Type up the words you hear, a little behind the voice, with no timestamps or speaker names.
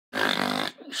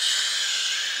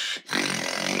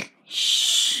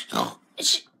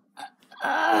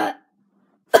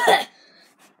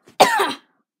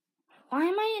Why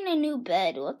am I in a new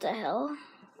bed? What the hell?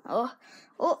 Oh,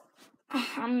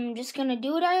 I'm just gonna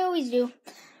do what I always do.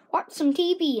 Watch some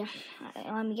TV.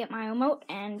 Let me get my remote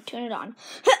and turn it on.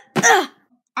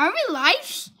 Are we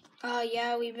live?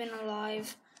 Yeah, we've been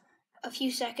alive a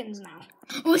few seconds now.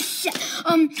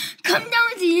 Come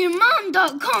down to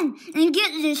yourmom.com and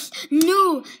get this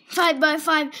new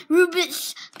 5x5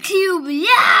 Rubik's Cube.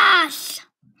 Yes!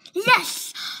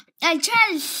 Yes! I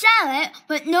tried to sell it,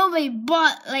 but nobody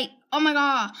bought, oh my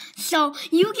god. So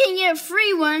you can get a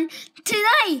free one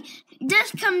today.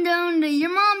 Just come down to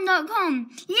yourmom.com.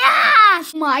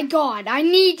 Yes! My god, I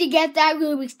need to get that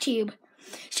Rubik's Cube.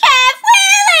 Chef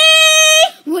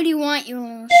Willie! What do you want, you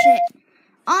little shit?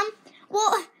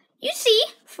 Well, you see,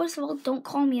 first of all, don't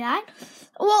call me that.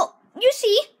 Well, you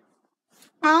see,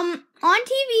 on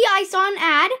TV I saw an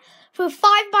ad for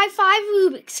 5x5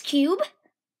 Rubik's Cube.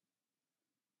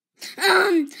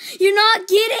 You're not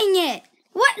getting it.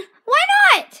 What? Why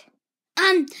not?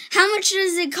 How much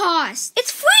does it cost?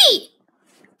 It's free.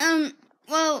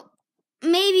 Well,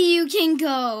 maybe you can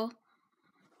go.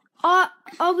 Are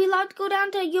we allowed to go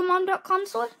down to yourmom.com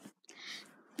store?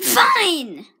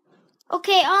 Fine.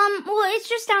 Okay, well, it's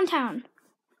just downtown.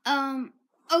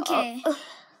 Okay.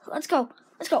 Let's go.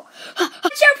 Chef Will,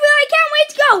 I can't wait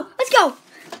to go. Let's go.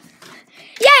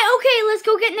 Yeah, okay, let's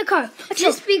go get in the car.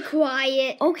 Just be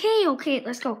quiet. Okay,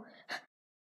 let's go.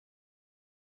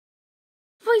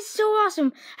 This place is so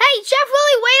awesome. Hey, Chef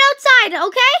Willie, wait outside,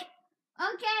 okay?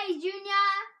 Okay, Junior.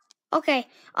 Okay,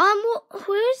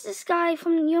 where's this guy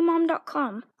from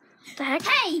yourmom.com? The heck?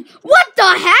 Hey! What the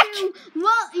heck?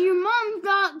 Well,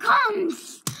 yourmom.com.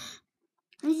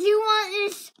 Do you want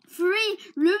this free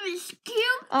Rubik's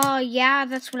Cube? Yeah,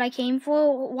 that's what I came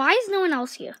for. Why is no one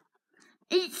else here?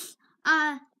 It's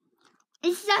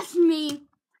just me.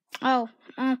 Oh,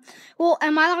 well,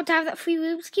 am I allowed to have that free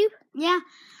Rubik's Cube? Yeah.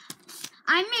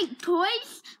 I make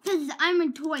toys because I'm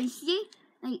a toy, see?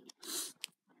 Like,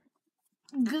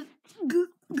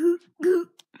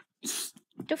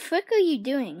 The frick are you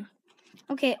doing?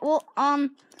 Okay, well,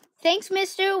 thanks,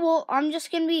 mister. Well, I'm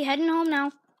just gonna be heading home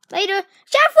now. Later.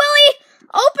 Chef Willie,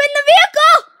 open the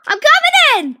vehicle! I'm coming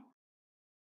in!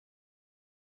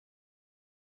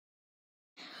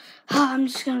 I'm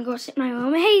just gonna go sit in my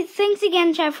room. Hey, thanks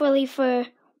again, Chef Willie, for,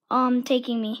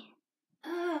 taking me.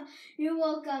 You're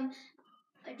welcome.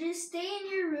 Just stay in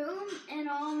your room and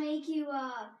I'll make you,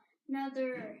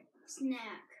 another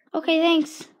snack. Okay,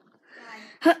 thanks.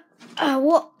 Bye.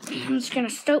 Well, I'm just gonna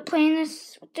start playing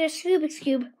this Rubik's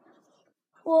Cube.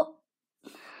 Well,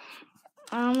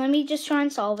 let me just try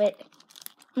and solve it.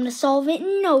 I'm gonna solve it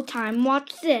in no time.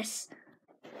 Watch this.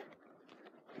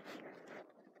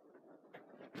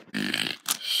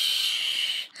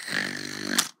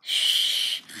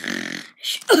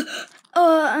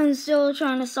 I'm still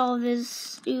trying to solve this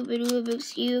stupid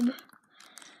Rubik's Cube.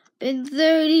 Been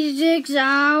 36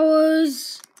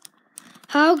 hours.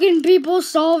 How can people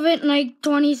solve it in like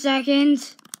 20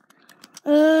 seconds?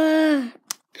 Hey,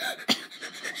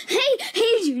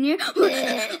 Junior, what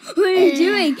are you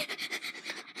doing?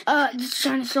 Just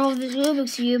trying to solve this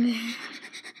Rubik's Cube.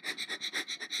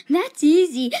 That's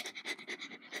easy.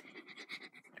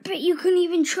 But you couldn't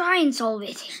even try and solve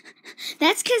it.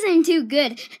 That's because I'm too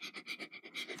good.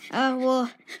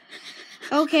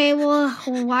 Okay, well,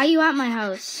 why are you at my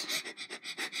house?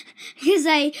 Because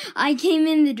I came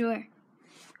in the door.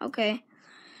 Okay.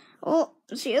 Well,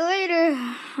 see you later.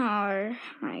 Oh,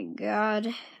 my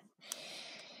God.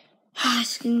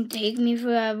 It's gonna take me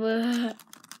forever.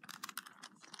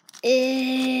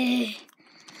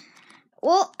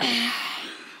 Well,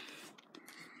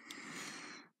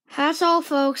 that's all,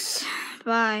 folks.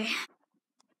 Bye.